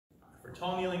For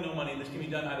tall kneeling, no money. This can be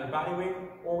done either body weight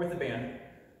or with a band.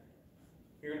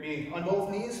 You're going to be on both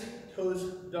knees,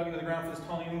 toes dug into the ground for this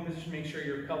tall kneeling position. Make sure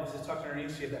your pelvis is tucked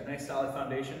underneath so you have that nice solid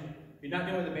foundation. If you're not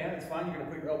doing with a band, it's fine. You're going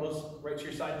to put your elbows right to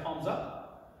your side, palms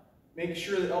up. Make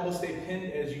sure the elbows stay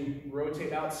pinned as you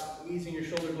rotate out, squeezing your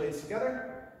shoulder blades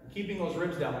together, and keeping those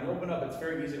ribs down. When you open up, it's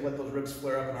very easy to let those ribs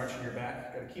flare up and arch in your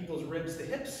back. You've got to keep those ribs to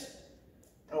hips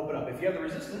and open up. If you have the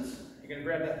resistance, you're going to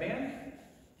grab that band,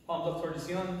 palms up towards the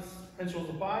ceiling, principles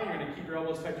apply. You're going to keep your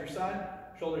elbows tight to your side,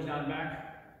 shoulders down and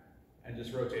back, and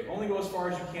just rotate. Only go as far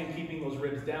as you can, keeping those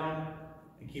ribs down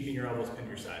and keeping your elbows pinned to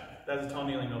your side. That is a tall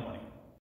kneeling, no money.